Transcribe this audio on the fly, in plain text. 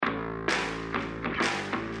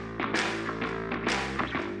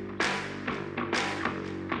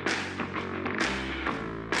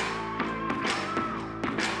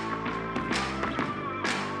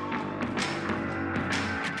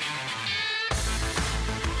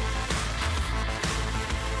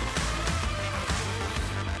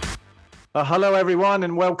Hello, everyone,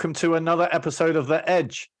 and welcome to another episode of The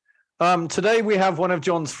Edge. Today, we have one of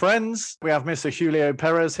John's friends. We have Mr. Julio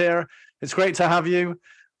Perez here. It's great to have you.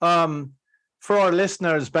 For our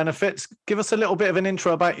listeners' benefits, give us a little bit of an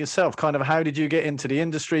intro about yourself. Kind of how did you get into the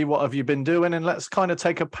industry? What have you been doing? And let's kind of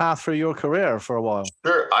take a path through your career for a while.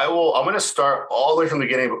 Sure, I will. I'm going to start all the way from the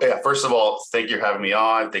beginning. Yeah, first of all, thank you for having me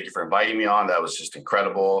on. Thank you for inviting me on. That was just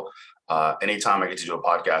incredible. Anytime I get to do a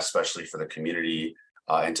podcast, especially for the community,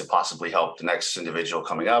 and to possibly help the next individual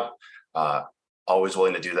coming up, always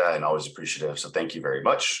willing to do that and always appreciative. So thank you very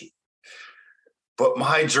much. But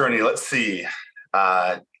my journey, let's see.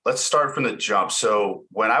 Let's start from the jump. So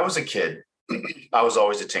when I was a kid, I was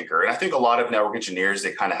always a tinker. And I think a lot of network engineers,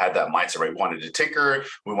 they kind of had that mindset, right? We wanted to tinker.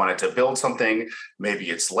 We wanted to build something. Maybe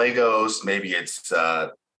it's Legos. Maybe it's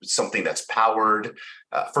something that's powered.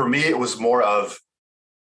 For me, it was more of,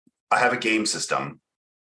 I have a game system.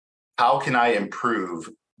 How can I improve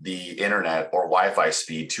the internet or Wi-Fi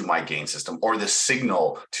speed to my gain system or the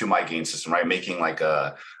signal to my gain system, right? Making like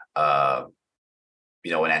an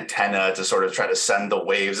antenna to sort of try to send the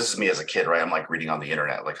waves. This is me as a kid, right? I'm like reading on the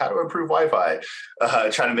internet, like how to improve Wi-Fi,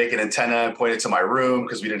 trying to make an antenna and point it to my room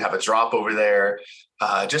because we didn't have a drop over there.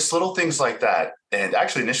 Just little things like that. And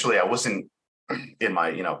actually, initially, I wasn't in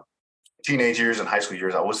my, teenage years and high school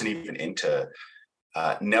years, I wasn't even into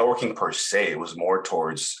networking per se. It was more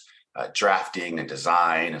towards drafting and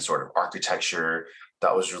design and sort of architecture.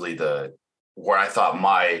 That was really where I thought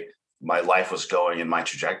my life was going and my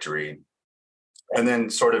trajectory. And then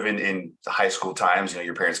sort of in high school times,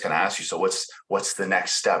 your parents kind of ask you, so what's the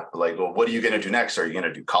next step? Like, well, what are you going to do next? Are you going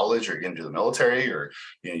to do college? Or are you going to do the military or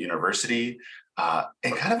university?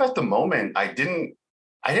 And kind of at the moment, I didn't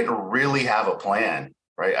really have a plan,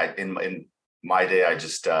 right? In my day, I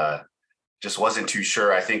just wasn't too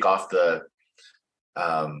sure. I think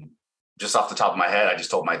just off the top of my head, I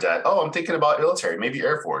just told my dad, oh, I'm thinking about military, maybe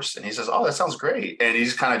Air Force. And he says, oh, that sounds great. And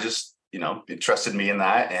he's kind of just, trusted me in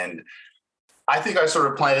that. And I think I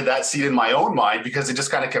sort of planted that seed in my own mind because it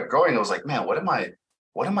just kind of kept growing. I was like, man, what am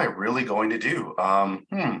I really going to do? So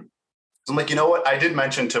I'm like, you know what? I did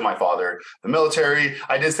mention to my father, the military,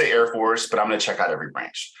 I did say Air Force, but I'm going to check out every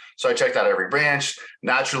branch. So I checked out every branch.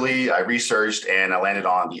 Naturally, I researched and I landed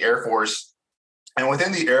on the Air Force. And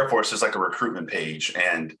within the Air Force, there's like a recruitment page.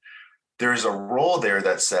 And there's a role there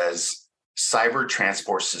that says cyber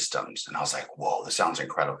transport systems. And I was like, whoa, this sounds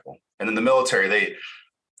incredible. And in the military,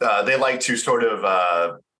 they like to sort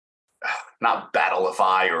of not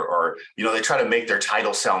battlify or they try to make their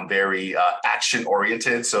title sound very action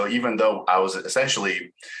oriented. So even though I was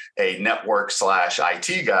essentially a network /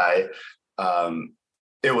 IT guy,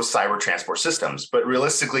 it was cyber transport systems. But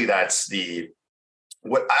realistically, that's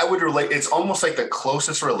what I would relate. It's almost like the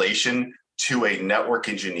closest relation to a network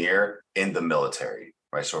engineer in the military,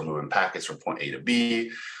 right? So we're moving packets from point A to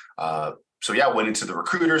B. So yeah, went into the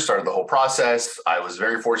recruiter, started the whole process. I was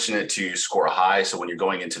very fortunate to score high. So when you're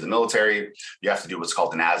going into the military, you have to do what's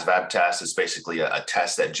called an ASVAB test. It's basically a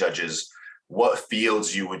test that judges what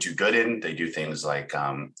fields you would do good in. They do things like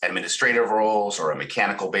administrative roles or a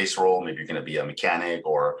mechanical based role. Maybe you're going to be a mechanic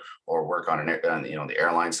or work on the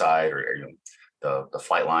airline side or the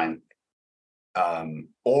flight line.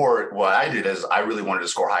 Or what I did is I really wanted to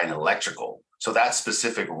score high in electrical. So that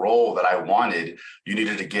specific role that I wanted, you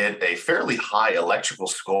needed to get a fairly high electrical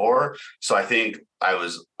score. So I think I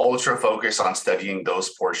was ultra focused on studying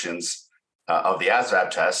those portions of the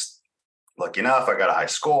ASVAB test. Lucky enough, I got a high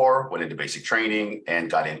score, went into basic training,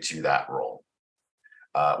 and got into that role,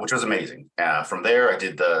 which was amazing. From there, I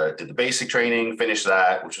did the basic training, finished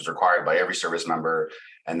that, which was required by every service member.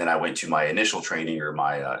 And then I went to my initial training or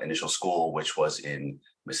my initial school, which was in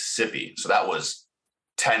Mississippi. So that was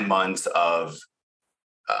 10 months of,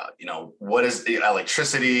 what is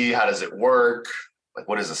electricity? How does it work? Like,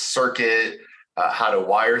 what is a circuit? How to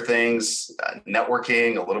wire things,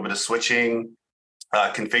 networking, a little bit of switching,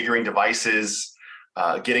 configuring devices,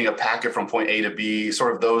 getting a packet from point A to B,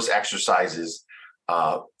 sort of those exercises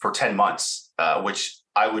for 10 months, which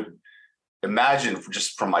I would imagine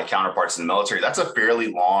just from my counterparts in the military, that's a fairly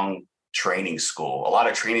long training school. A lot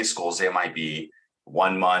of training schools, they might be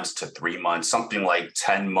 1 month to 3 months. Something like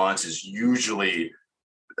 10 months is usually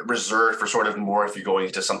reserved for sort of more if you're going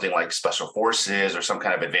into something like special forces or some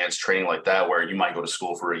kind of advanced training like that, where you might go to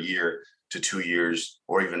school for a year to 2 years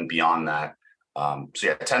or even beyond that. So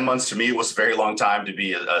yeah, 10 months to me was a very long time to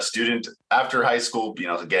be a student after high school.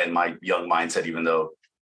 Again, my young mindset, even though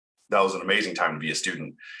that was an amazing time to be a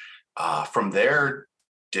student. From there,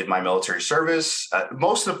 did my military service.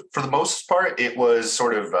 For the most part, it was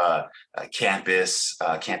sort of campus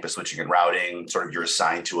switching and routing. Sort of you're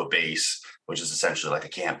assigned to a base, which is essentially like a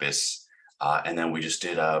campus. And then we just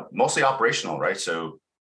did mostly operational, right? So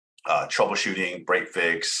troubleshooting, break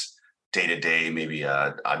fix, day to day. Maybe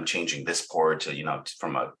I'm changing this port to,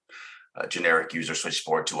 from a generic user switch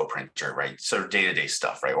port to a printer, right? Sort of day to day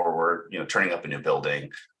stuff, right? Or we're turning up a new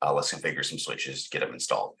building. Let's configure some switches, get them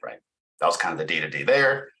installed, right? That was kind of the day to day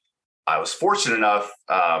there. I was fortunate enough,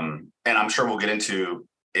 and I'm sure we'll get into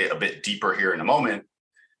it a bit deeper here in a moment.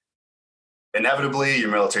 Inevitably, your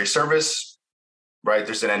military service, right?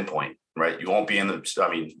 There's an endpoint, right? You won't be in the.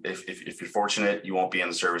 I mean, if you're fortunate, you won't be in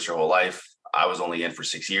the service your whole life. I was only in for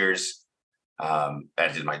 6 years. I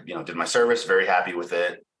did my service, very happy with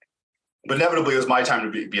it. But inevitably, it was my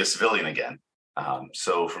time to be a civilian again.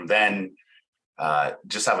 So from then,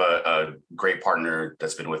 just have a great partner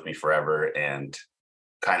that's been with me forever, and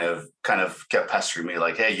kind of kept pestering me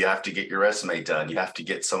like, hey, you have to get your resume done. You have to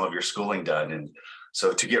get some of your schooling done. And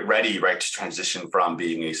so to get ready, right, to transition from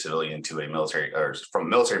being a civilian to a military, or from a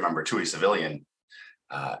military member to a civilian,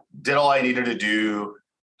 did all I needed to do,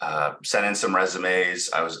 sent in some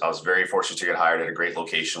resumes. I was very fortunate to get hired at a great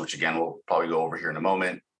location, which again, we'll probably go over here in a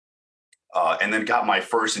moment. And then got my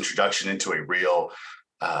first introduction into a real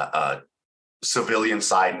civilian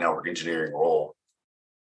side network engineering role,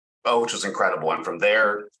 which was incredible. And from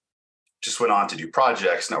there, just went on to do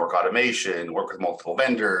projects, network automation, work with multiple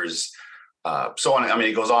vendors, so on. I mean,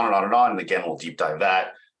 it goes on and on and on. And again, we'll deep dive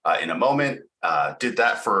that in a moment. Did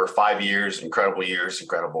that for 5 years,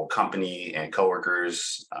 incredible company and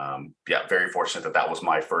coworkers. Very fortunate that was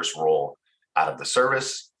my first role out of the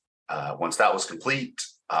service. Once that was complete,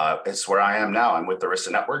 it's where I am now. I'm with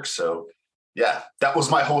Arista Networks. So yeah, that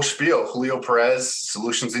was my whole spiel. Julio Perez,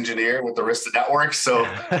 solutions engineer with Arista Networks. So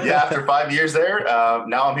yeah, after 5 years there,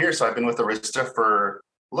 now I'm here. So I've been with Arista for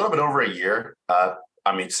a little bit over a year.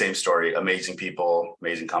 I mean, same story, amazing people,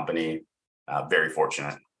 amazing company, very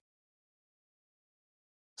fortunate.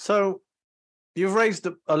 So you've raised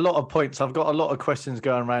a lot of points. I've got a lot of questions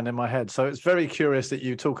going around in my head. So it's very curious that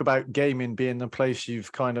you talk about gaming being the place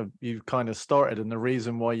you've kind of started, and the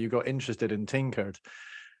reason why you got interested in Tinkered.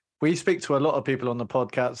 We speak to a lot of people on the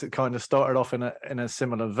podcast that kind of started off in a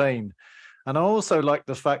similar vein. And I also like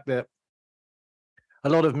the fact that a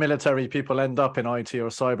lot of military people end up in IT or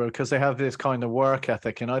cyber because they have this kind of work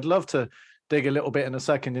ethic. And I'd love to dig a little bit in a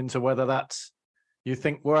second into whether you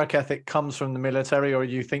think work ethic comes from the military, or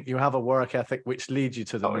you think you have a work ethic which leads you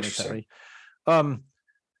to the military.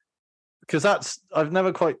 Because I've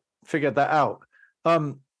never quite figured that out.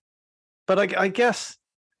 But I guess,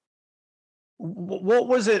 what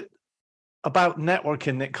was it about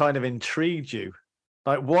networking that kind of intrigued you?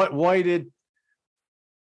 Like, why did,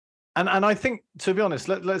 and I think, to be honest,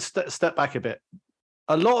 let's step back a bit.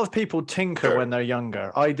 A lot of people tinker when they're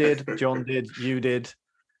younger. I did, John did, you did.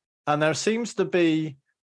 And there seems to be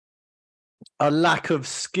a lack of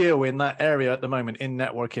skill in that area at the moment, in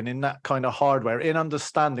networking, in that kind of hardware, in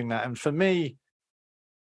understanding that. And for me,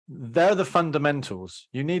 they're the fundamentals.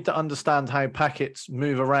 You need to understand how packets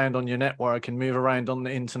move around on your network and move around on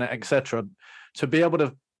the internet, etc., to be able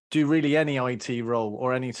to do really any IT role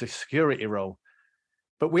or any security role.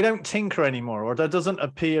 But we don't tinker anymore, or there doesn't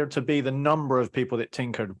appear to be the number of people that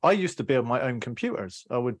tinkered. I used to build my own computers.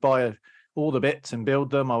 I would buy all the bits and build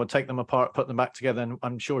them. I would take them apart, put them back together. And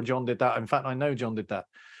I'm sure John did that. In fact, I know John did that.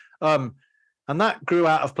 And that grew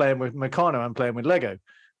out of playing with Meccano and playing with Lego.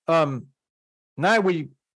 Now we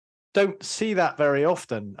don't see that very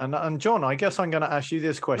often. And John, I guess I'm going to ask you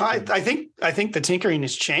this question. I think the tinkering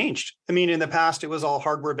has changed. I mean, in the past, it was all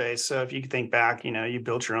hardware based. So if you think back, you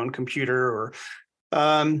built your own computer, or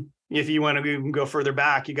if you want to go further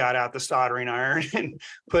back, you got out the soldering iron and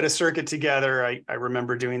put a circuit together. I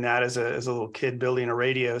remember doing that as a little kid, building a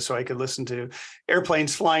radio so I could listen to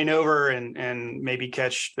airplanes flying over and maybe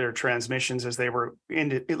catch their transmissions as they were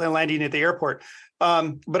landing at the airport.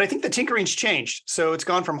 But I think the tinkering's changed. So it's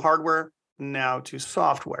gone from hardware now to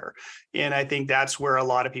software. And I think that's where a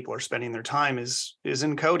lot of people are spending their time is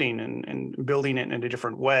in coding and building it in a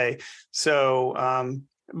different way. So,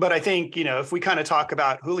 but I think, if we kind of talk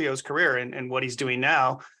about Julio's career and what he's doing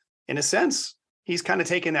now, in a sense, he's kind of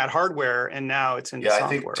taken that hardware and now it's into software. I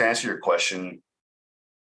think to answer your question,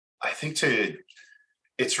 I think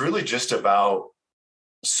it's really just about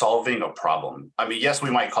solving a problem. I mean, yes, we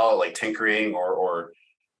might call it like tinkering or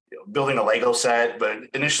building a Lego set, but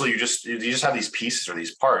initially you just have these pieces or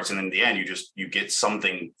these parts, and in the end you get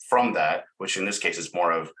something from that, which in this case is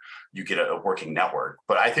more of you get a working network.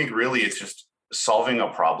 But I think really it's just solving a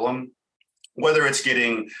problem, whether it's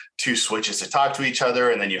getting two switches to talk to each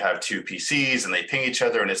other, and then you have two PCs and they ping each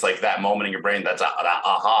other, and it's like that moment in your brain, that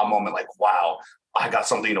aha moment, like, wow, I got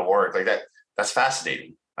something to work like that. That's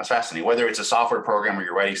fascinating. That's fascinating. Whether it's a software program or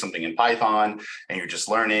you're writing something in Python and you're just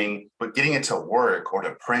learning, but getting it to work or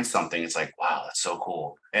to print something, it's like, wow, that's so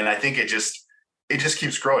cool. And I think it just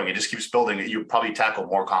keeps growing. It just keeps building. You probably tackle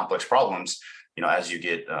more complex problems, as you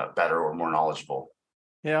get better or more knowledgeable.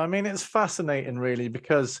 Yeah, I mean, it's fascinating, really,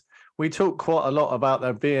 because we talk quite a lot about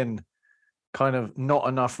there being kind of not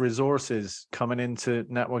enough resources coming into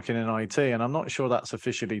networking and IT. And I'm not sure that's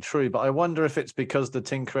officially true, but I wonder if it's because the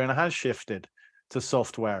tinkering has shifted to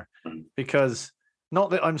software. Because not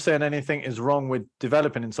that I'm saying anything is wrong with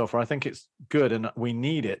developing in software. I think it's good and we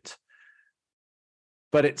need it.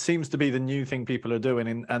 But it seems to be the new thing people are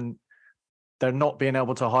doing, and they're not being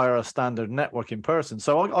able to hire a standard networking person.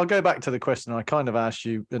 So I'll go back to the question I kind of asked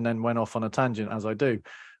you and then went off on a tangent, as I do.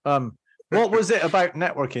 What was it about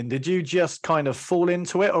networking? Did you just kind of fall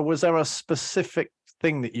into it, or was there a specific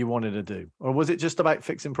thing that you wanted to do? Or was it just about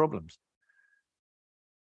fixing problems?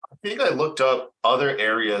 I think I looked up other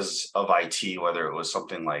areas of IT, whether it was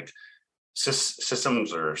something like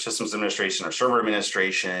systems or systems administration or server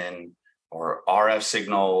administration or RF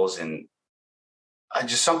signals, and I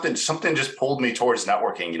just something just pulled me towards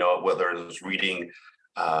networking. Whether it was reading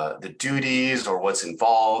the duties or what's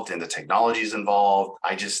involved and the technologies involved,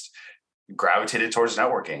 I just gravitated towards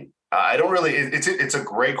networking. I don't really. It's a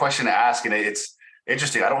great question to ask, and it's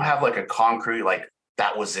interesting. I don't have like a concrete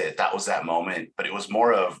that was it. That was that moment, but it was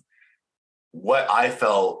more of what I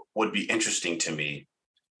felt would be interesting to me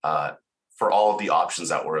for all of the options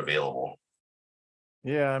that were available.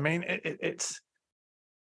 Yeah, I mean, it's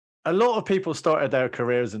a lot of people started their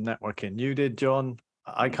careers in networking. You did, John.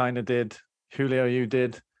 I kind of did. Julio, you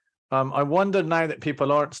did. I wonder now that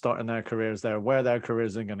people aren't starting their careers there, where their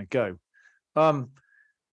careers are going to go.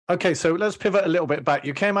 Okay, so let's pivot a little bit back.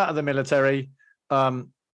 You came out of the military,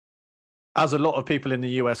 as a lot of people in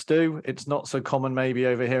the US do. It's not so common maybe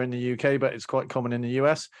over here in the UK, but it's quite common in the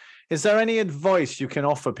US. Is there any advice you can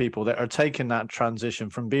offer people that are taking that transition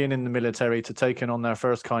from being in the military to taking on their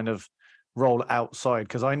first kind of role outside?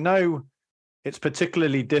 Because I know it's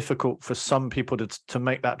particularly difficult for some people to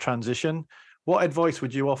make that transition. What advice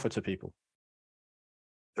would you offer to people?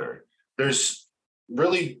 Sure. There's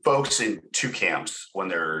really folks in two camps when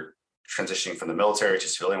they're transitioning from the military to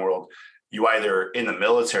civilian world. You either in the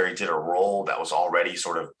military did a role that was already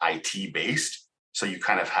sort of IT based, so you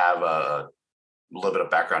kind of have a little bit of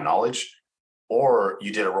background knowledge, or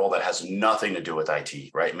you did a role that has nothing to do with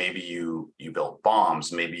IT, right? Maybe you built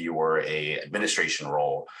bombs, maybe you were a administration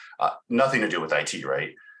role, nothing to do with IT,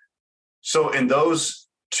 right? So in those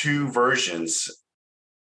two versions,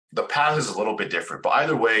 the path is a little bit different, but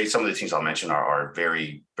either way, some of the things I'll mention are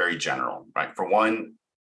very, very general, right? For one,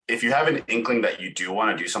 if you have an inkling that you do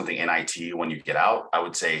want to do something in IT when you get out, I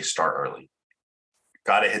would say start early.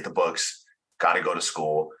 Got to hit the books, got to go to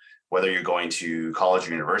school, whether you're going to college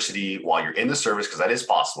or university while you're in the service, because that is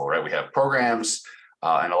possible, right? We have programs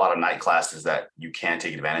and a lot of night classes that you can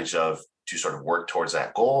take advantage of to sort of work towards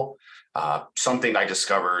that goal. Something I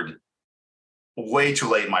discovered way too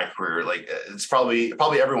late in my career, like it's probably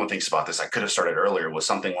everyone thinks about this, I could have started earlier, was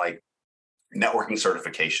something like networking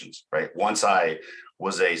certifications, right? Once I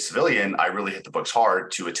was a civilian, I really hit the books hard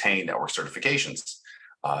to attain network certifications.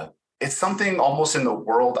 It's something almost in the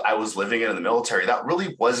world I was living in the military that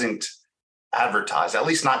really wasn't advertised, at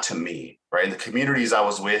least not to me, right? In the communities I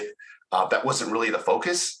was with, that wasn't really the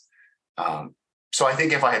focus. So I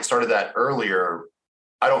think if I had started that earlier,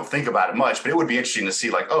 I don't think about it much, but it would be interesting to see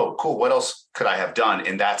like, oh, cool, what else could I have done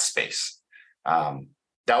in that space?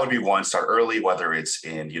 That would be one, start early, whether it's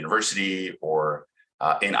in university or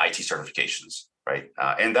in IT certifications, right?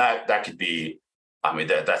 And that could be, I mean,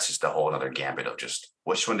 that's just a whole another gambit of just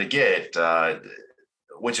which one to get,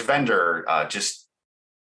 which vendor, just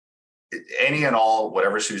any and all,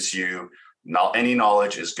 whatever suits you. Any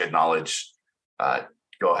knowledge is good knowledge.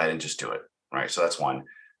 Go ahead and just do it, right? So that's one.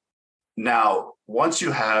 Now, once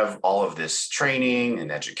you have all of this training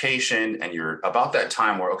and education and you're about that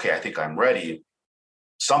time where, okay, I think I'm ready,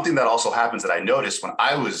 something that also happens that I noticed when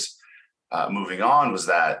I was moving on was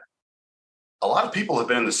that a lot of people have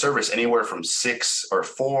been in the service anywhere from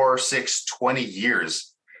 20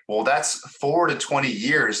 years. Well, that's 4 to 20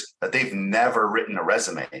 years that they've never written a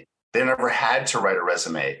resume. They never had to write a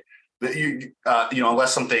resume.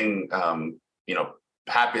 Unless something,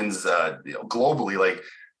 happens globally, like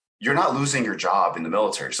you're not losing your job in the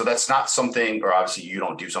military. So that's not something, or obviously you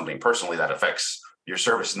don't do something personally that affects your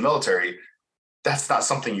service in the military. That's not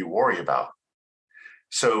something you worry about.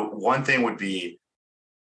 So one thing would be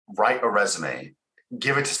write a resume,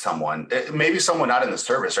 give it to someone, maybe someone not in the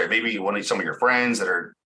service, right? Maybe some of your friends that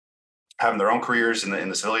are having their own careers in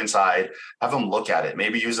the civilian side, have them look at it.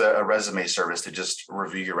 Maybe use a resume service to just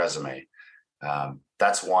review your resume.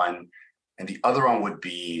 That's one. And the other one would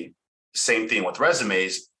be same thing with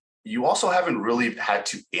resumes. You also haven't really had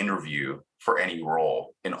to interview for any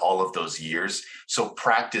role in all of those years. So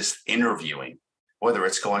practice interviewing, whether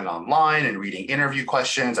it's going online and reading interview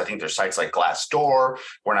questions. I think there's sites like Glassdoor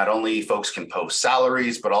where not only folks can post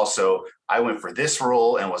salaries, but also I went for this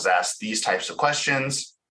role and was asked these types of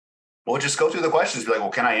questions. Well, just go through the questions, be like, well,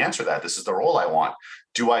 can I answer that? This is the role I want.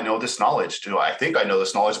 Do I know this knowledge? Do I think I know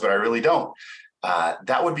this knowledge, but I really don't?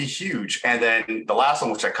 That would be huge. And then the last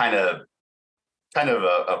one, which I kind of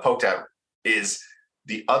poked at, is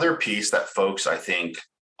the other piece that folks, I think,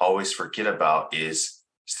 always forget about is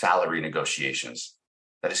salary negotiations.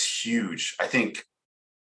 That is huge. I think,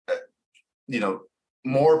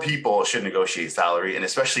 more people should negotiate salary, and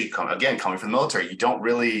especially coming from the military, you don't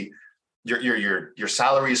really, your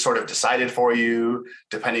salary is sort of decided for you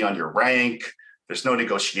depending on your rank. There's no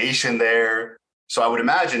negotiation there. So I would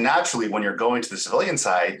imagine naturally when you're going to the civilian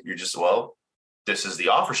side, you're just, well, this is the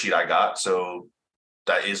offer sheet I got, so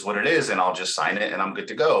that is what it is, and I'll just sign it and I'm good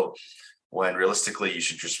to go. When realistically, you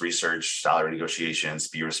should just research salary negotiations,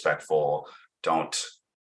 be respectful, don't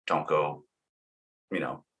go,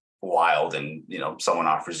 wild, and someone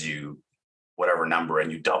offers you whatever number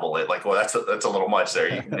and you double it. Like, well, that's a little much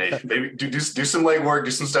there. You maybe do some legwork,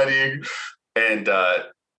 do some studying, and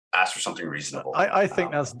ask for something reasonable. I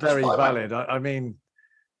think that's very valid. I mean,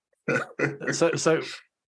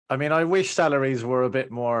 I wish salaries were a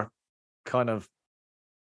bit more kind of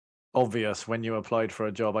obvious when you applied for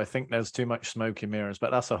a job. I think there's too much smoke and mirrors, but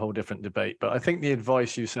that's a whole different debate. But I think the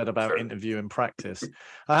advice you said about interview and practice,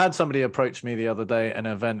 I had somebody approach me the other day at an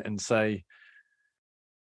event and say,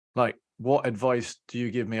 like, what advice do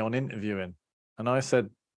you give me on interviewing? And I said,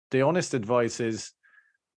 the honest advice is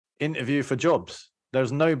interview for jobs.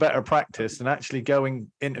 There's no better practice than actually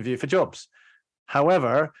going interview for jobs.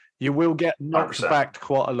 However, you will get knocked 100%. Back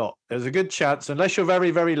quite a lot. There's a good chance, unless you're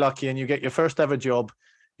very, very lucky and you get your first ever job,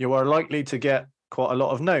 you are likely to get quite a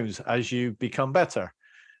lot of no's as you become better.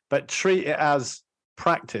 But treat it as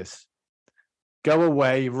practice. Go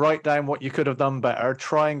away, write down what you could have done better,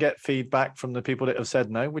 try and get feedback from the people that have said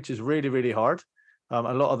no, which is really, really hard. A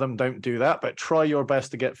lot of them don't do that, but try your best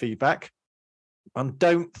to get feedback. And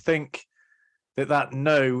don't think that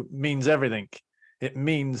no means everything. It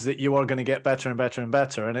means that you are going to get better and better and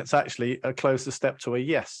better. And it's actually a closer step to a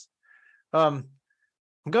yes. I'm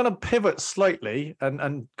going to pivot slightly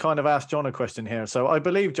and kind of ask John a question here. So I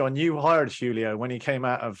believe, John, you hired Julio when he came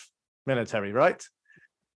out of military, right?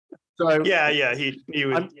 So yeah, he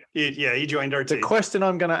joined our team. The question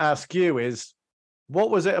I'm going to ask you is,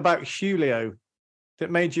 what was it about Julio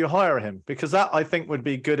that made you hire him? Because that, I think, would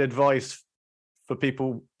be good advice for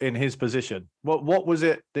people in his position. What was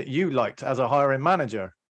it that you liked as a hiring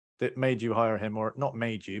manager that made you hire him, or not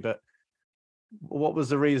made you, but what was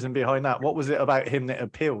the reason behind that? What was it about him that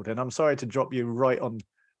appealed? And I'm sorry to drop you right on.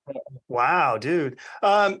 Wow, dude.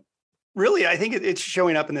 Really, I think it's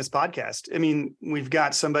showing up in this podcast. I mean, we've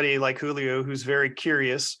got somebody like Julio who's very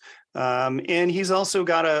curious, and he's also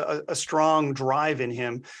got a strong drive in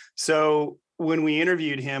him. So when we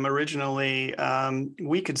interviewed him originally,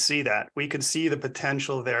 we could see that. We could see the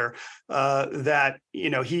potential there, that,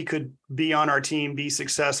 he could be on our team, be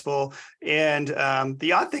successful. And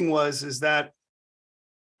the odd thing is that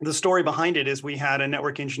the story behind it is we had a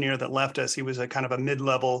network engineer that left us. He was a kind of a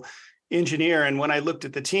mid-level engineer. And when I looked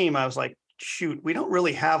at the team, I was like, shoot, we don't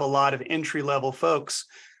really have a lot of entry-level folks.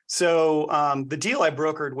 So the deal I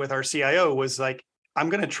brokered with our CIO was like, I'm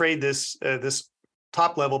going to trade this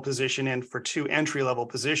top-level position in for 2 entry-level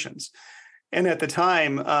positions. And at the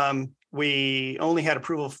time, we only had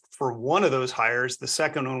approval for one of those hires. The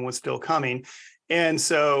second one was still coming. And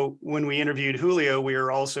so when we interviewed Julio, we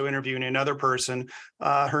were also interviewing another person.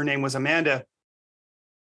 Her name was Amanda.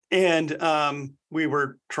 And we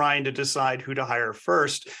were trying to decide who to hire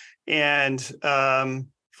first. And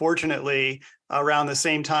fortunately, around the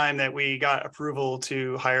same time that we got approval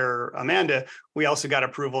to hire Amanda, we also got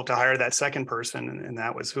approval to hire that second person, and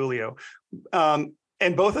that was Julio.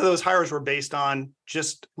 And both of those hires were based on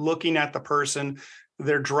just looking at the person,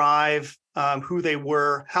 their drive, who they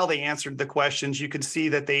were, how they answered the questions. You could see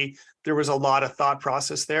that there was a lot of thought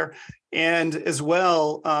process there. And as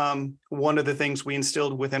well, one of the things we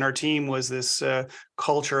instilled within our team was this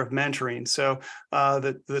culture of mentoring. So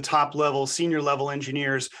the top level, senior level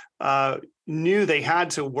engineers knew they had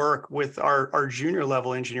to work with our junior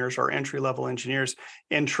level engineers, our entry level engineers,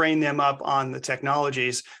 and train them up on the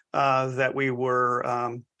technologies that we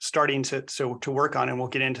were starting to work on. And we'll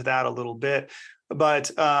get into that a little bit.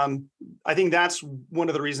 But I think that's one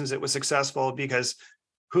of the reasons it was successful, because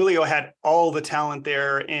Julio had all the talent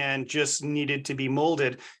there and just needed to be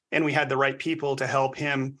molded. And we had the right people to help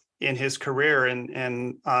him in his career.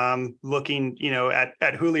 And looking,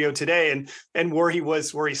 at Julio today and where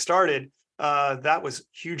he started, that was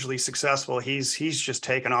hugely successful. He's just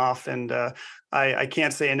taken off, and I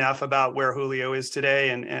can't say enough about where Julio is today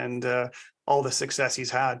and all the success he's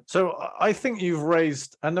had. So I think you've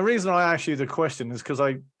raised, and the reason I asked you the question is because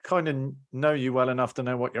I kind of know you well enough to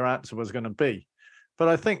know what your answer was going to be. But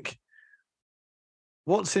I think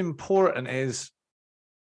what's important is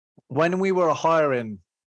when we were hiring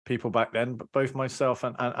people back then, both myself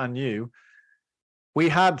and you, we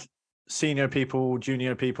had senior people,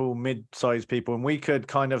 junior people, mid-sized people, and we could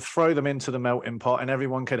kind of throw them into the melting pot and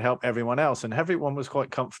everyone could help everyone else. And everyone was quite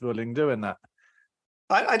comfortable in doing that.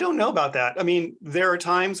 I don't know about that. I mean, there are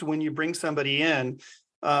times when you bring somebody in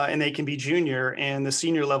and they can be junior, and the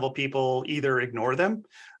senior level people either ignore them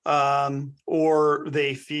or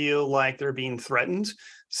they feel like they're being threatened.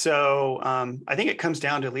 So I think it comes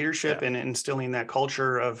down to leadership and instilling that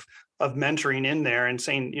culture of mentoring in there and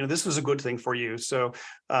saying, this was a good thing for you. So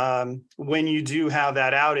when you do have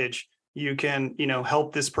that outage, you can,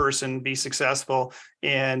 help this person be successful,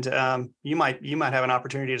 and you might have an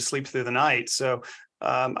opportunity to sleep through the night. So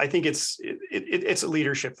I think it's a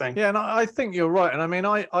leadership thing. Yeah, and I think you're right. And I mean,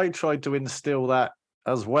 I tried to instill that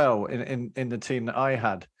as well in the team that I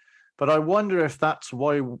had. But I wonder if that's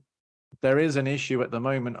why there is an issue at the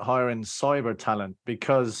moment hiring cyber talent,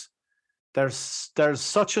 because there's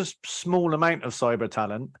such a small amount of cyber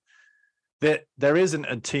talent that there isn't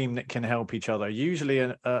a team that can help each other. Usually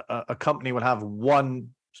a company will have one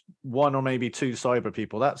or maybe two cyber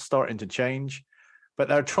people. That's starting to change. But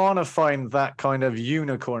they're trying to find that kind of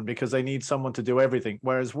unicorn because they need someone to do everything.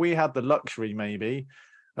 Whereas we had the luxury maybe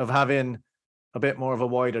of having a bit more of a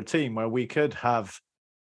wider team where we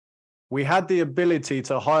had the ability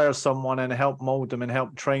to hire someone and help mold them and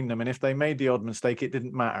help train them. And if they made the odd mistake, it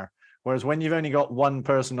didn't matter. Whereas when you've only got one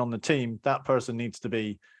person on the team, that person needs to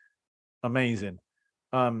be amazing.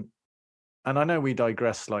 And I know we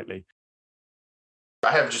digress slightly.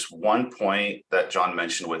 I have just one point that John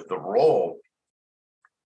mentioned with the role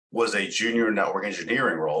was a junior network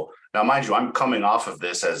engineering role. Now, mind you, I'm coming off of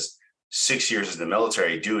this as 6 years in the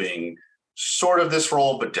military doing sort of this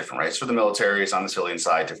role, but different, right? It's for the military, it's on the civilian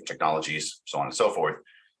side, different technologies, so on and so forth.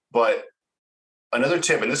 But another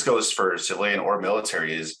tip, and this goes for civilian or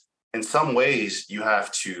military, is in some ways you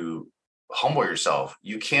have to humble yourself.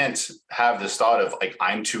 You can't have this thought of like,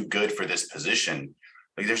 I'm too good for this position.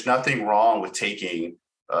 Like, there's nothing wrong with taking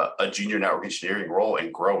a junior network engineering role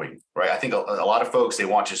and growing, right? I think a lot of folks, they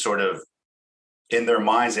want to sort of, in their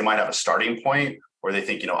minds, they might have a starting point where they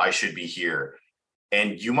think, I should be here.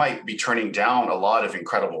 And you might be turning down a lot of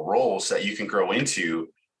incredible roles that you can grow into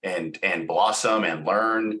and blossom and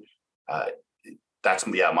learn. That's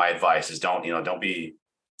my advice is don't be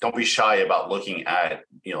shy about looking at,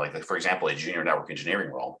 like for example, a junior network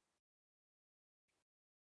engineering role.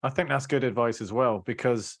 I think that's good advice as well,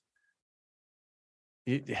 because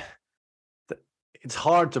it's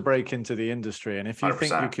hard to break into the industry. And if you 100%.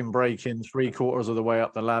 Think you can break in 3/4 of the way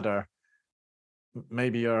up the ladder,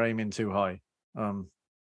 maybe you're aiming too high.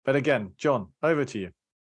 But again, John, over to you.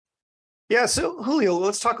 Yeah. So Julio,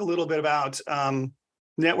 let's talk a little bit about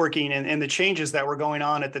networking and the changes that were going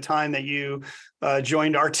on at the time that you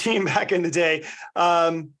joined our team back in the day.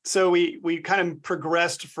 So we kind of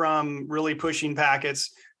progressed from really pushing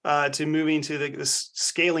packets to moving to the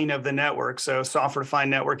scaling of the network. So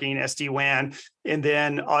software-defined networking, SD-WAN, and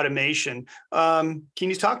then automation. Can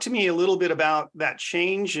you talk to me a little bit about that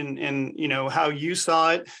change and how you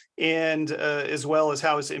saw it, and as well as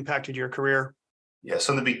how it's impacted your career? Yeah,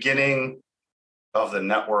 so in the beginning of the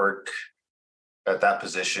network at that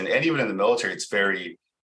position, and even in the military, it's very,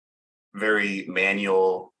 very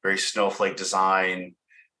manual, very snowflake design.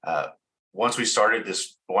 Once I started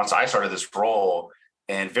this role,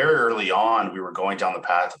 and very early on, we were going down the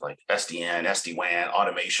path of like SDN, SD-WAN,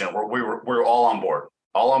 automation. We were all on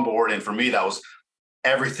board. And for me, that was,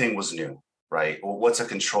 everything was new, right? Well, what's a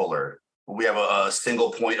controller? We have a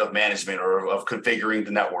single point of management or of configuring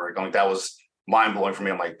the network. Like, that was mind blowing for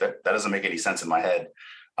me. I'm like, that doesn't make any sense in my head.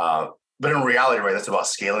 But in reality, right, that's about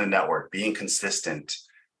scaling the network, being consistent,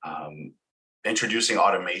 introducing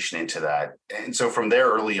automation into that. And so from there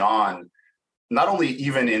early on, not only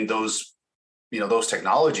even in those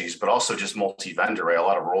technologies, but also just multi-vendor, right? A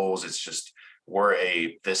lot of roles, it's just, we're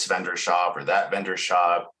this vendor shop or that vendor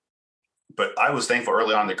shop. But I was thankful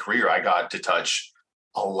early on in the career, I got to touch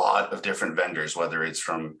a lot of different vendors, whether it's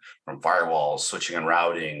from firewalls, switching and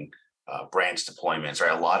routing, branch deployments,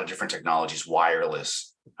 right? A lot of different technologies,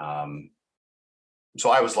 wireless. So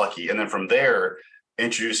I was lucky. And then from there,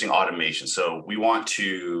 introducing automation. So we want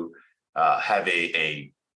to have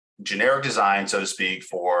a generic design, so to speak,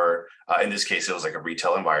 for, in this case, it was like a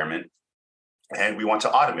retail environment. And we want to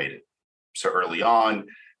automate it. So early on,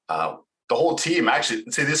 the whole team actually,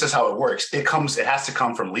 see, this is how it works. It has to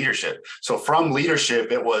come from leadership. So from leadership,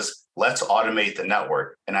 it was, let's automate the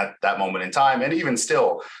network. And at that moment in time, and even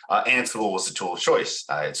still, Ansible was the tool of choice.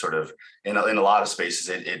 It's sort of, in a lot of spaces,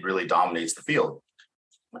 it really dominates the field.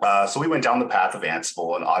 So we went down the path of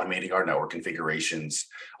Ansible and automating our network configurations,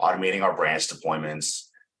 automating our branch deployments.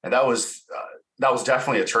 And that was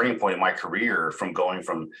definitely a turning point in my career, from going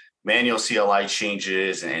from manual CLI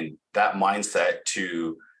changes and that mindset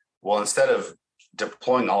to, well, instead of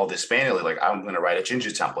deploying all of this manually, like, I'm going to write a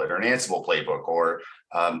Jinja template or an Ansible playbook, or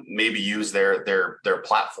maybe use their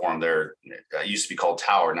platform. It used to be called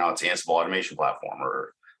Tower, now it's Ansible Automation Platform,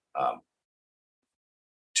 or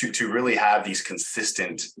to really have these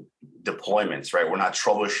consistent deployments, right? We're not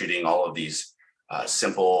troubleshooting all of these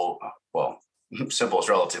simple is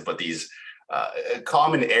relative, but these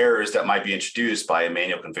common errors that might be introduced by a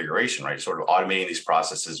manual configuration, right? Sort of automating these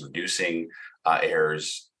processes, reducing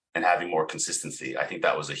errors, and having more consistency. I think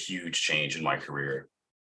that was a huge change in my career.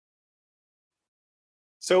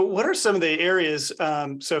 So what are some of the areas,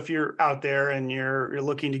 so if you're out there and you're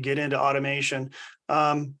looking to get into automation,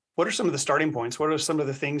 what are some of the starting points? What are some of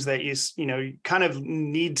the things that you kind of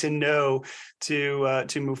need to know to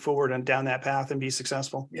move forward and down that path and be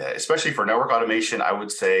successful? Yeah, especially for network automation, I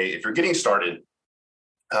would say if you're getting started,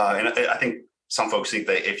 and I think some folks think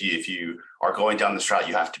that if you are going down this route,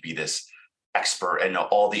 you have to be this expert and know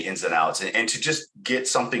all the ins and outs. And to just get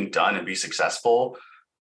something done and be successful,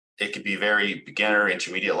 it could be very beginner,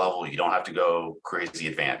 intermediate level. You don't have to go crazy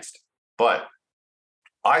advanced. But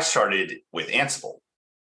I started with Ansible.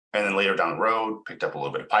 And then later down the road, picked up a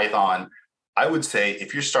little bit of Python. I would say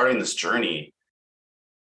if you're starting this journey,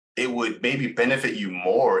 it would maybe benefit you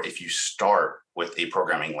more if you start with a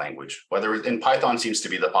programming language. And Python seems to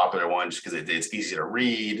be the popular one just because it's easy to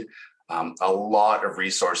read, a lot of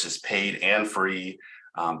resources, paid and free.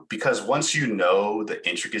 Because once you know the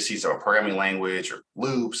intricacies of a programming language, or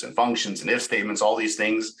loops and functions and if statements, all these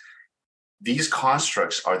things, these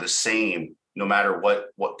constructs are the same no matter what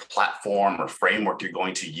platform or framework you're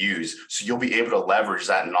going to use. So you'll be able to leverage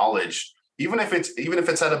that knowledge, even if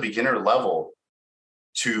it's at a beginner level,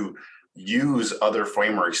 to use other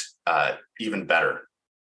frameworks even better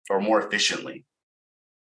or more efficiently.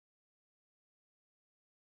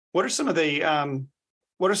 What are some of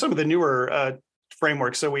the newer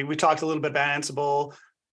frameworks? So we talked a little bit about Ansible,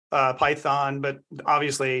 Python, but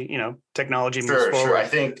obviously, technology moves forward. Sure. I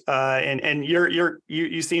think, and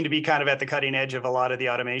you seem to be kind of at the cutting edge of a lot of the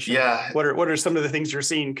automation. Yeah. What are some of the things you're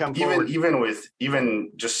seeing come forward?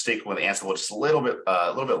 Even just stick with Ansible just a little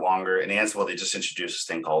bit longer. In Ansible, they just introduced this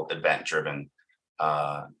thing called event-driven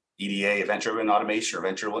EDA, event-driven automation, or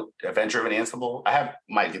event-driven Ansible.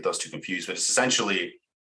 Might get those two confused, but it's essentially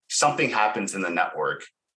something happens in the network,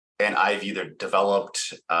 and I've either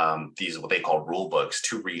developed these, what they call rule books,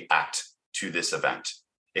 to react to this event.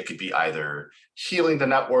 It could be either healing the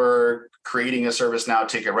network, creating a ServiceNow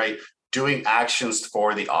ticket, right? Doing actions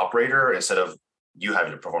for the operator instead of you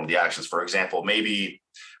having to perform the actions. For example, maybe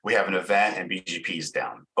we have an event and BGP is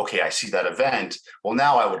down. Okay, I see that event. Well,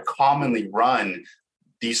 now I would commonly run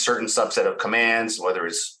these certain subset of commands, whether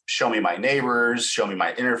it's show me my neighbors, show me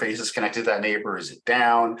my interfaces connected to that neighbor, is it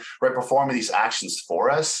down, right? Performing these actions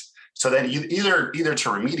for us. So then either to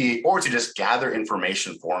remediate or to just gather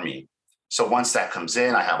information for me. So once that comes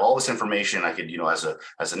in, I have all this information. I could,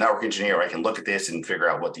 as a network engineer, I can look at this and figure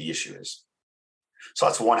out what the issue is. So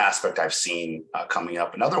that's one aspect I've seen coming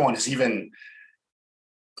up. Another one is, even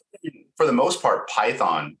for the most part,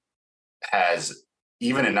 Python has,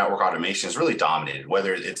 even in network automation, is really dominated,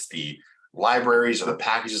 whether it's the libraries or the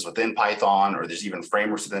packages within Python, or there's even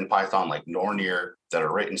frameworks within Python like Nornir that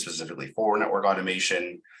are written specifically for network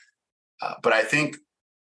automation. But I think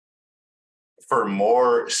for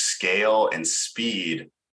more scale and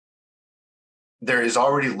speed, there is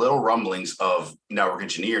already little rumblings of network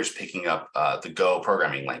engineers picking up the Go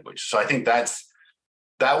programming language. So I think that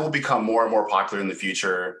will become more and more popular in the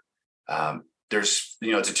future. There's,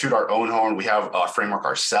 to toot our own horn, we have a framework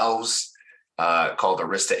ourselves called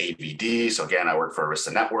Arista AVD. So again, I work for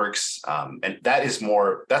Arista Networks. And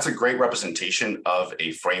that's a great representation of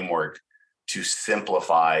a framework to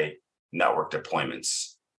simplify network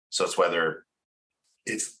deployments. So it's whether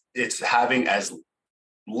it's having as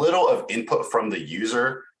little of input from the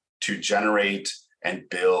user to generate and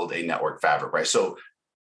build a network fabric, right? So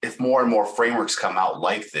if more and more frameworks come out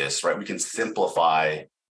like this, right, we can simplify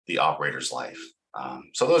the operator's life.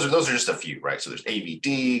 So those are just a few, right? So there's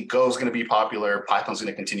AVD, Go is going to be popular, Python's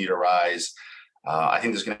going to continue to rise. I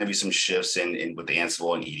think there's going to be some shifts in with the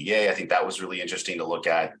Ansible and EDA. I think that was really interesting to look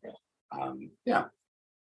at. Yeah.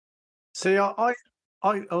 See, I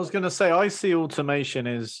was going to say, I see automation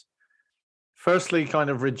is firstly kind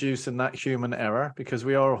of reducing that human error, because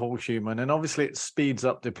we are all human, and obviously it speeds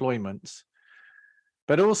up deployments,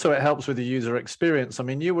 but also it helps with the user experience. I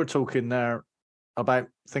mean, you were talking there about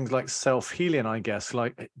things like self-healing, I guess,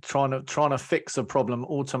 like trying to fix a problem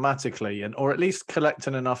automatically, and or at least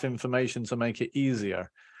collecting enough information to make it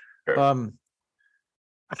easier. Sure.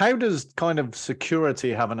 How does kind of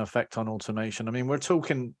security have an effect on automation? I mean, we're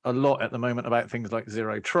talking a lot at the moment about things like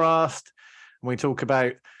zero trust, and we talk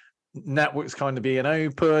about networks kind of being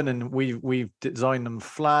open, and we've designed them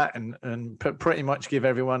flat and pretty much give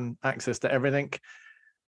everyone access to everything.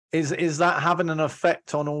 Is that having an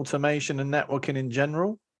effect on automation and networking in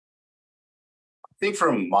general? I think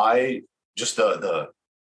from my just the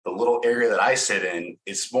little area that I sit in,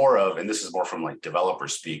 it's more of, and this is more from like developer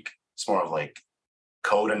speak, it's more of like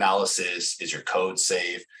code analysis. Is your code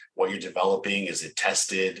safe? What you're developing, is it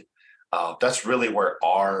tested? That's really where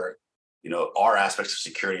our aspects of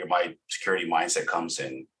security or my security mindset comes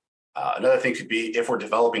in. Another thing could be if we're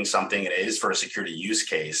developing something and it is for a security use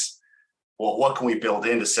case, well, what can we build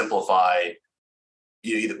in to simplify,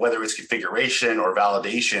 either whether it's configuration or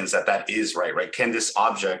validations that is right? Can this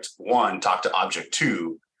object 1 talk to object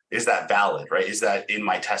 2? Is that valid, right? Is that in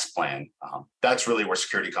my test plan? That's really where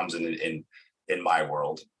security comes in my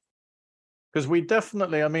world. Because we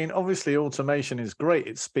definitely, I mean, obviously automation is great.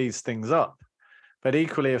 It speeds things up. But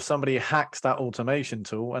equally, if somebody hacks that automation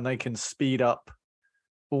tool and they can speed up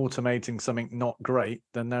automating something not great,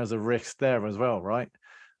 then there's a risk there as well, right?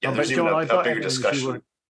 Yeah, there's even a bigger discussion.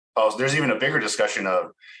 Oh, there's even a bigger discussion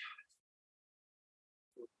of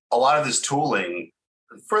a lot of this tooling,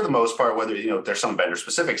 for the most part, whether, there's some vendor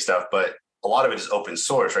specific stuff, but a lot of it is open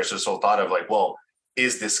source, right? So this whole thought of like, well,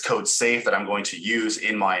 is this code safe that I'm going to use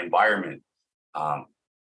in my environment?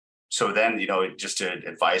 So then, just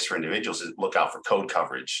advice for individuals is look out for code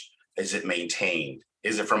coverage. Is it maintained?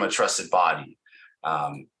 Is it from a trusted body?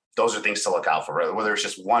 Those are things to look out for, right? Whether it's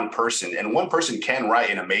just one person, and one person can write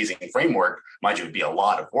an amazing framework, mind you, it would be a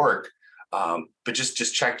lot of work, but just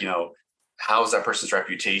check, how's that person's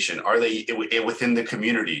reputation? Are they within the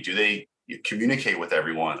community? Do they communicate with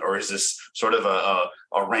everyone? Or is this sort of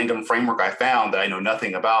a random framework I found that I know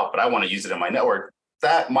nothing about, but I want to use it in my network?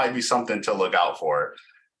 That might be something to look out for.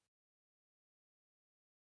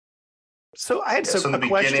 So I had a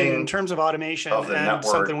question in terms of automation and network,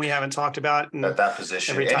 something we haven't talked about. And at that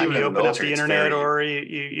position, every time you open up the internet or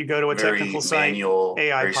you go to a technical site, manual,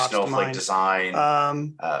 AI pops to mind. Design.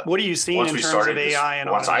 What are you seeing in terms of AI and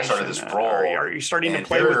automation? Once I started this role, are you starting to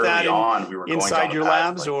play with that inside your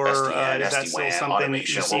labs, or is that still something you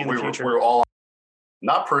see in the future? We're all,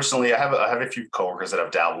 not personally. I have a few coworkers that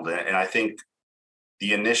have dabbled in it, and I think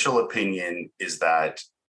the initial opinion is that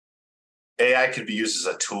AI could be used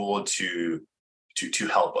as a tool to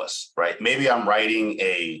help us, right? Maybe I'm writing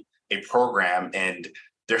a program and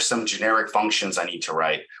there's some generic functions I need to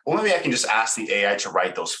write. Well, maybe I can just ask the AI to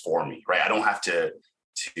write those for me, right? I don't have to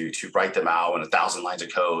write them out in 1,000 lines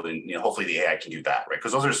of code, and hopefully the AI can do that, right?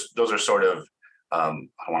 Because those are sort of I don't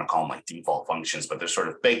want to call them like default functions, but they're sort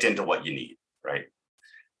of baked into what you need, right?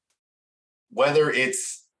 Whether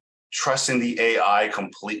it's trusting the AI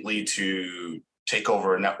completely to take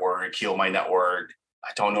over a network, heal my network, I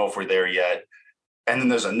don't know if we're there yet. And then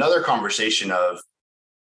there's another conversation of,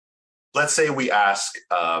 let's say we ask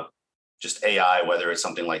just AI, whether it's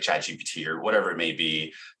something like ChatGPT or whatever it may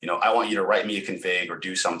be, I want you to write me a config or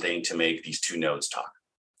do something to make these 2 nodes talk.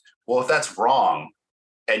 Well, if that's wrong,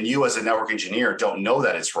 and you as a network engineer don't know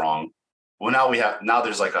that it's wrong, well, now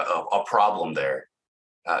there's like a problem there.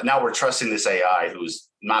 Now we're trusting this AI who's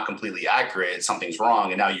not completely accurate, something's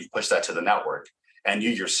wrong, and now you've pushed that to the network, and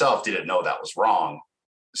you yourself didn't know that was wrong.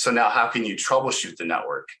 So now how can you troubleshoot the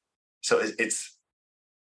network? So it's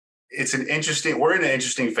we're in an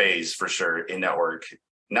interesting phase for sure in networks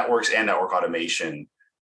and network automation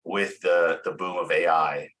with the boom of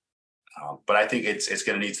AI. But I think it's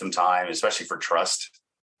going to need some time, especially for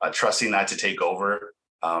trusting that to take over.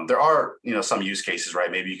 There are, some use cases,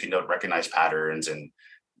 right? Maybe you can recognize patterns and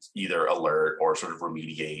either alert or sort of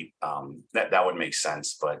remediate. That would make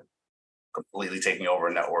sense, but completely taking over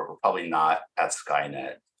a network, we're probably not at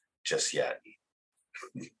Skynet just yet.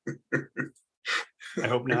 I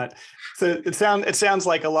hope not. So it sounds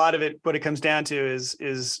like a lot of it, what it comes down to is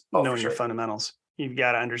knowing your fundamentals. You've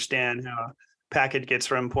got to understand packet gets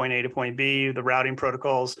from point A to point B, the routing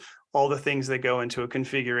protocols, all the things that go into a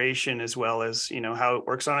configuration, as well as, how it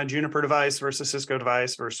works on a Juniper device versus Cisco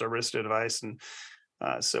device versus a Arista device, and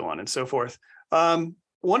so on and so forth.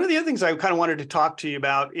 One of the other things I kind of wanted to talk to you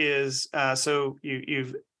about is, so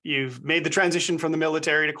you've made the transition from the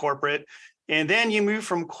military to corporate, and then you move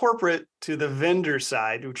from corporate to the vendor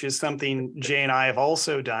side, which is something Jay and I have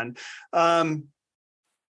also done.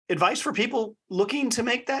 Advice for people looking to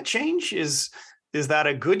make that change: is that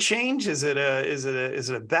a good change? Is it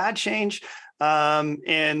a bad change?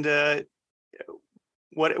 And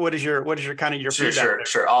what is your kind of your feedback?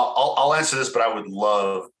 Sure. I'll answer this, but I would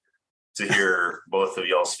love to hear both of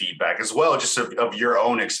y'all's feedback as well, just of your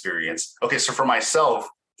own experience. Okay, so for myself,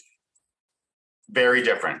 very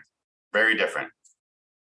different.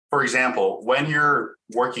 For example, when you're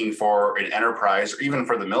working for an enterprise or even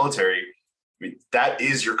for the military, I mean, that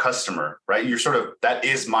is your customer, right? That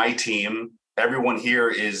is my team. Everyone here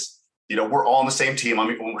is, we're all on the same team.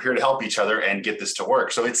 We're here to help each other and get this to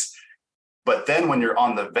work. But then when you're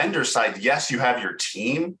on the vendor side, yes, you have your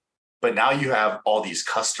team, but now you have all these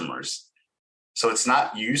customers. So it's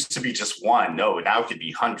not used to be just one. No, now it could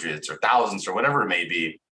be hundreds or thousands or whatever it may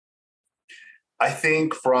be. I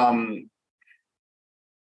think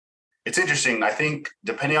it's interesting. I think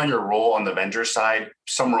depending on your role on the vendor side,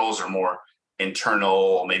 some roles are more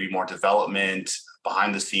internal, maybe more development,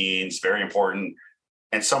 behind the scenes, very important.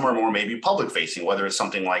 And some are more maybe public facing, whether it's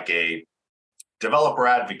something like a developer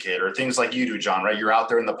advocate or things like you do, John, right? You're out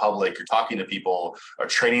there in the public, you're talking to people or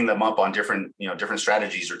training them up on different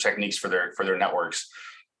strategies or techniques for their networks.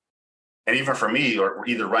 And even for me, or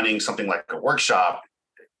either running something like a workshop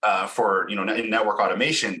for, in network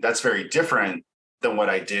automation, that's very different than what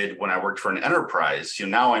I did when I worked for an enterprise.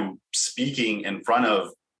 Now I'm speaking in front of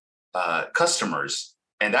customers,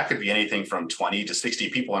 and that could be anything from 20 to 60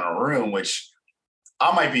 people in a room, which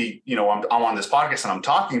I might be, I'm on this podcast and I'm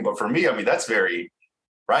talking, but for me, I mean, that's very,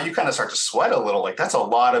 right? You kind of start to sweat a little, like that's a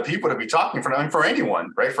lot of people to be talking for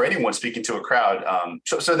anyone, right? For anyone speaking to a crowd.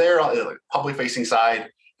 So they're on the public facing side,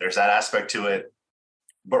 there's that aspect to it.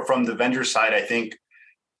 But from the vendor side, I think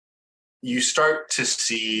you start to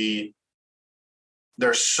see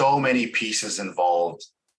there's so many pieces involved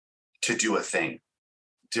to do a thing,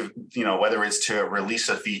 whether it's to release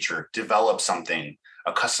a feature, develop something,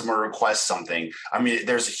 a customer requests something. I mean,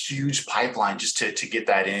 there's a huge pipeline just to get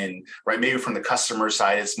that in, right? Maybe from the customer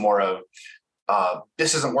side, it's more of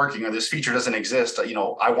this isn't working or this feature doesn't exist.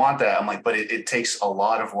 I want that. I'm like, but it takes a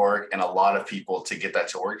lot of work and a lot of people to get that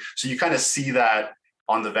to work. So you kind of see that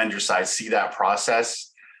on the vendor side, see that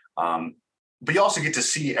process. But you also get to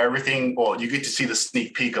see everything. Well, you get to see the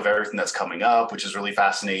sneak peek of everything that's coming up, which is really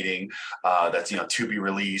fascinating. That's, to be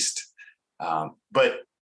released. But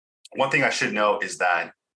one thing I should note is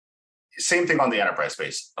that same thing on the enterprise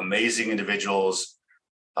space, amazing individuals,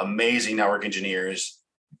 amazing network engineers.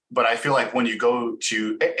 But I feel like when you go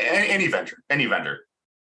to any vendor,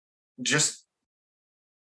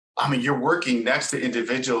 you're working next to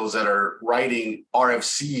individuals that are writing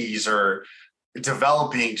RFCs or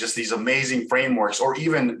developing just these amazing frameworks, or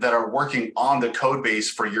even that are working on the code base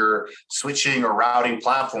for your switching or routing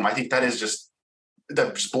platform. I think that just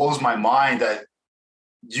blows my mind that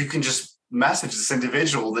you can just message this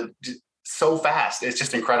individual that so fast. It's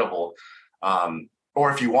just incredible. Or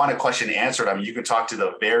if you want a question answered, you can talk to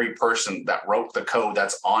the very person that wrote the code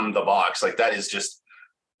that's on the box. Like that is just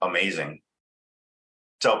amazing.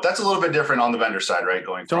 So that's a little bit different on the vendor side, right?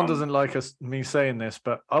 John doesn't like me saying this,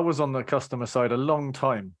 but I was on the customer side a long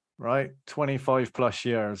time, right? 25 plus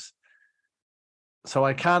years. So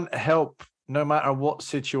I can't help, no matter what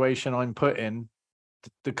situation I'm put in,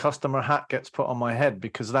 the customer hat gets put on my head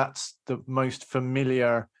because that's the most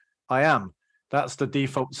familiar I am. That's the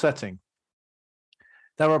default setting.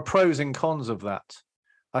 There are pros and cons of that.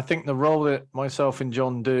 I think the role that myself and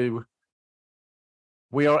John do,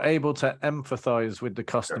 we are able to empathize with the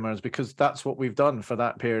customers because that's what we've done for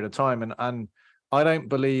that period of time. And I don't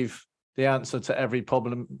believe the answer to every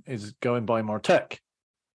problem is going buy more tech.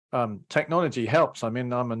 Technology helps. I'm a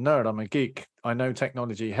nerd, I'm a geek. I know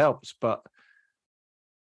technology helps, but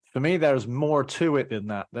for me, there's more to it than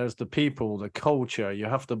that. There's the people, the culture, you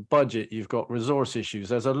have to budget, you've got resource issues.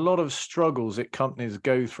 There's a lot of struggles that companies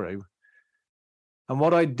go through. And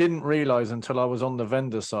what I didn't realize until I was on the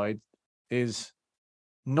vendor side is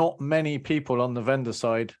not many people on the vendor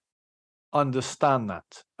side understand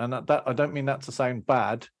that. And that I don't mean that to sound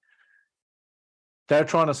bad. They're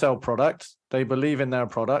trying to sell products. They believe in their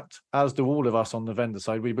product, as do all of us on the vendor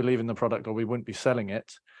side. We believe in the product or we wouldn't be selling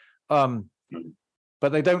it.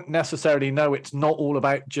 But they don't necessarily know it's not all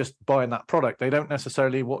about just buying that product. They don't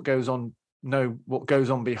necessarily what goes on know what goes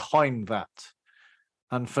on behind that.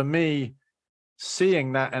 And for me,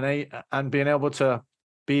 seeing that and being able to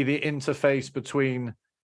be the interface between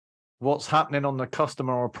what's happening on the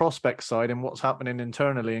customer or prospect side and what's happening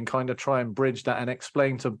internally, and kind of try and bridge that and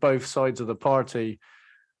explain to both sides of the party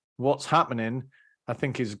what's happening, I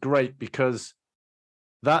think is great, because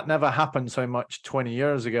that never happened so much 20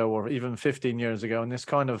 years ago or even 15 years ago. And this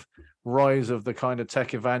kind of rise of the kind of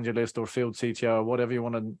tech evangelist or field CTO or whatever you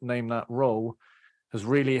want to name that role has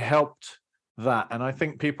really helped that. And I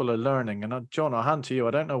think people are learning. And John, I'll hand to you.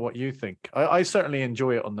 I don't know what you think. I certainly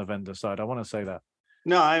enjoy it on the vendor side. I want to say that.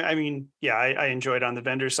 No, I mean, yeah, I enjoy it on the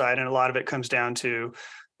vendor side. And a lot of it comes down to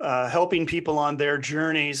helping people on their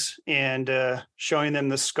journeys and showing them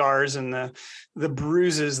the scars and the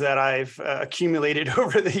bruises that I've accumulated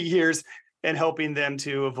over the years, and helping them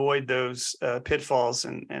to avoid those pitfalls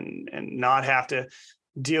and not have to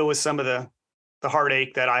deal with some of the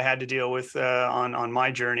heartache that I had to deal with on my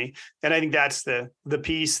journey. And I think that's the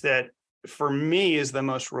piece that for me is the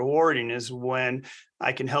most rewarding, is when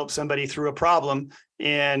I can help somebody through a problem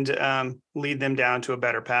and lead them down to a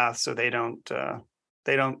better path, so they don't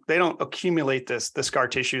accumulate the scar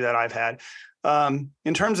tissue that I've had.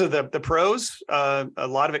 In terms of the pros, a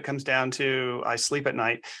lot of it comes down to I sleep at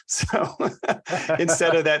night. So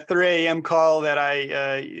instead of that 3 a.m. call that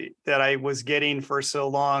I was getting for so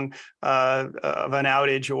long of an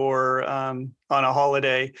outage or on a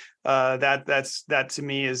holiday, that to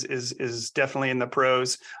me is definitely in the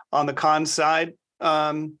pros. On the con side,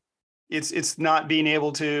 it's not being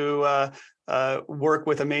able to work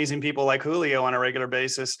with amazing people like Julio on a regular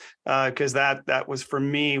basis, because that was, for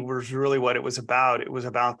me, was really what it was about. It was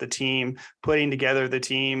about the team, putting together the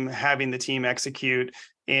team, having the team execute,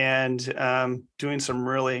 and doing some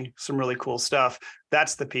really cool stuff.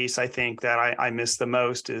 That's the piece I think that I miss the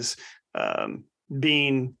most, is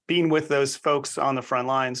being with those folks on the front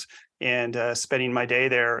lines and spending my day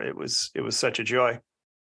there. It was such a joy.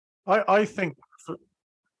 I think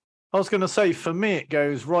I was going to say, for me, it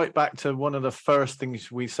goes right back to one of the first things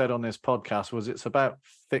we said on this podcast, was it's about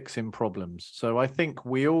fixing problems. So I think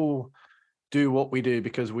we all do what we do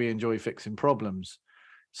because we enjoy fixing problems.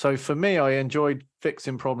 So for me, I enjoyed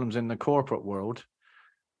fixing problems in the corporate world,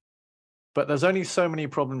 but there's only so many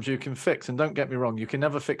problems you can fix. And don't get me wrong, you can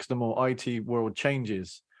never fix them, or IT world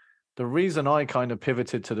changes. The reason I kind of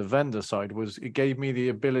pivoted to the vendor side was it gave me the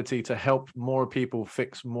ability to help more people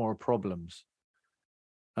fix more problems.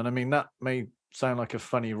 And I mean, that may sound like a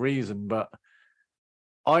funny reason, but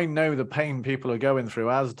I know the pain people are going through,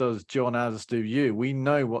 as does John, as do you. We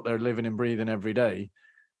know what they're living and breathing every day.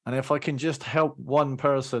 And if I can just help one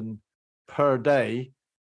person per day,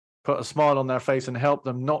 put a smile on their face and help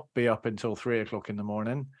them not be up until 3 o'clock in the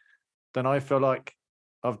morning, then I feel like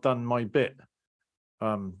I've done my bit,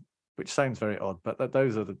 which sounds very odd, but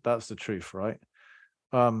that's the truth, right?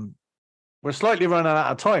 We're slightly running out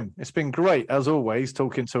of time. It's been great, as always,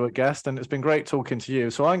 talking to a guest, and it's been great talking to you.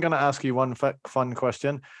 So I'm going to ask you one fun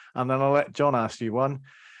question, and then I'll let John ask you one.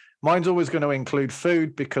 Mine's always going to include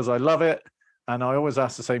food because I love it, and I always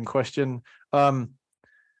ask the same question.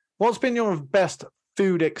 What's been your best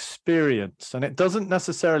food experience? And it doesn't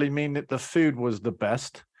necessarily mean that the food was the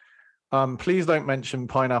best. Please don't mention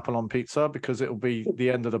pineapple on pizza, because it will be the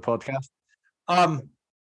end of the podcast.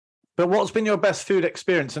 But what's been your best food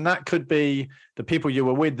experience? And that could be the people you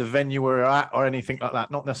were with, the venue you were at, or anything like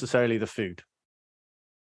that, not necessarily the food.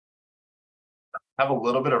 I have a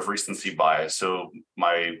little bit of recency bias. So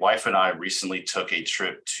my wife and I recently took a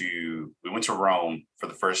trip we went to Rome for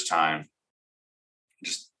the first time.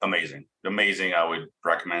 Just amazing. I would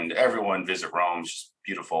recommend everyone visit Rome. It's just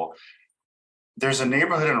beautiful. There's a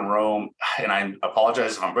neighborhood in Rome, and I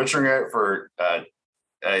apologize if I'm butchering it,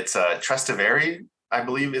 it's Trastevere, I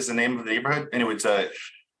believe is the name of the neighborhood. And it was a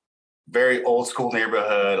very old school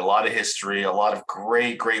neighborhood, a lot of history, a lot of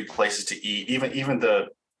great places to eat. Even the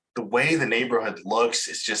way the neighborhood looks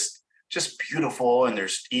is just beautiful. And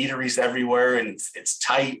there's eateries everywhere, and it's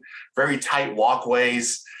tight, very tight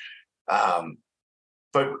walkways.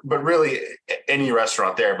 But really any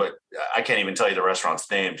restaurant there, but I can't even tell you the restaurant's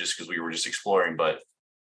name just because we were just exploring, but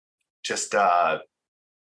just that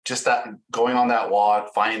going on that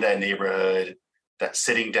walk, finding that neighborhood, that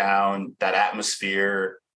sitting down, that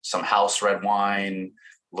atmosphere, some house red wine,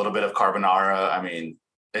 a little bit of carbonara. I mean,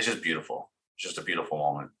 it's just beautiful. It's just a beautiful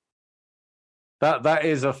moment. That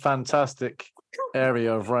is a fantastic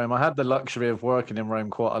area of Rome. I had the luxury of working in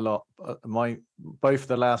Rome quite a lot. Both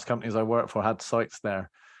the last companies I worked for had sites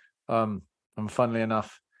there. And funnily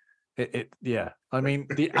enough, I mean,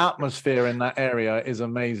 the atmosphere in that area is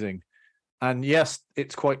amazing. And yes,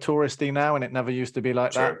 it's quite touristy now, and it never used to be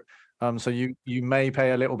like Sure. So you may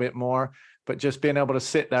pay a little bit more, but just being able to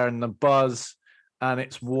sit there in the buzz, and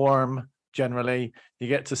it's warm generally. You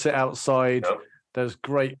get to sit outside. Yep. There's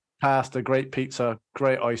great pasta, great pizza,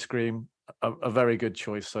 great ice cream. A very good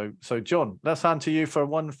choice. So John, let's hand to you for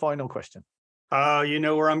one final question. You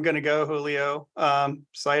know where I'm going to go, Julio.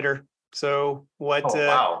 Cider. So what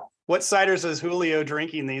ciders is Julio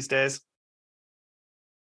drinking these days?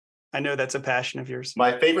 I know that's a passion of yours.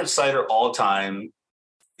 My favorite cider all time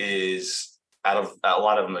is, out of a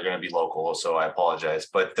lot of them are going to be local, so I apologize.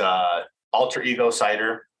 But Alter Ego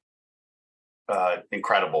cider,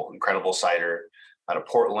 incredible cider out of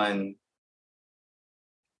Portland.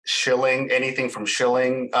 Schilling, anything from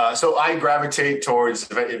Schilling. So I gravitate towards,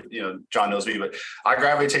 John knows me, but I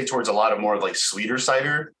gravitate towards a lot of more like sweeter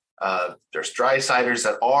cider. There's dry ciders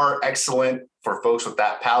that are excellent for folks with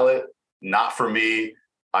that palate. Not for me.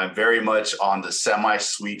 I'm very much on the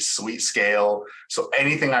semi-sweet, sweet scale. So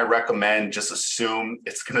anything I recommend, just assume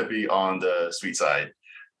it's going to be on the sweet side.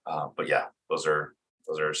 But yeah, those are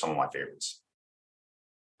some of my favorites.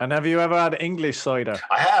 And have you ever had English cider?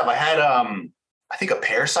 I have. I had I think a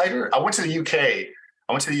pear cider. I went to the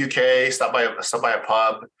UK. Stopped by a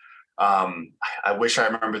pub. I wish I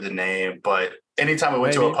remember the name, but anytime I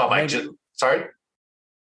went to a pub, sorry.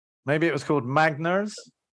 Maybe it was called Magners.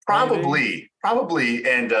 Probably.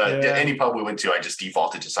 And any pub we went to, I just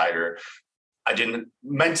defaulted to cider. I don't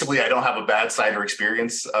have a bad cider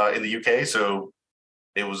experience in the UK, so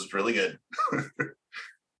it was really good.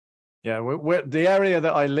 Yeah, the area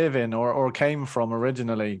that I live in or came from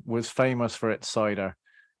originally was famous for its cider.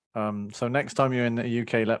 So next time you're in the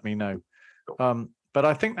UK, let me know. But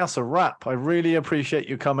I think that's a wrap. I really appreciate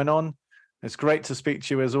you coming on. It's great to speak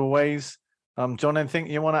to you as always. John, anything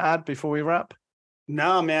you want to add before we wrap?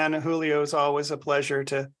 No, man. Julio, it's always a pleasure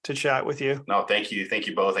to chat with you. No, thank you. Thank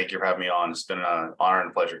you both. Thank you for having me on. It's been an honor and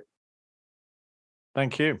a pleasure.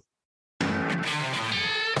 Thank you.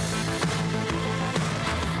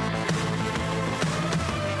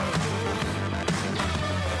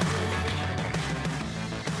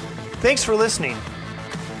 Thanks for listening.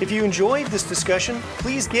 If you enjoyed this discussion,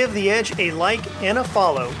 please give The Edge a like and a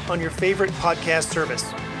follow on your favorite podcast service.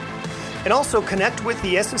 And also connect with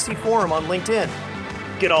the SSC Forum on LinkedIn.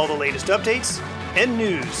 Get all the latest updates and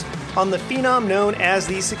news on the phenom known as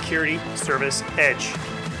the Security Service Edge.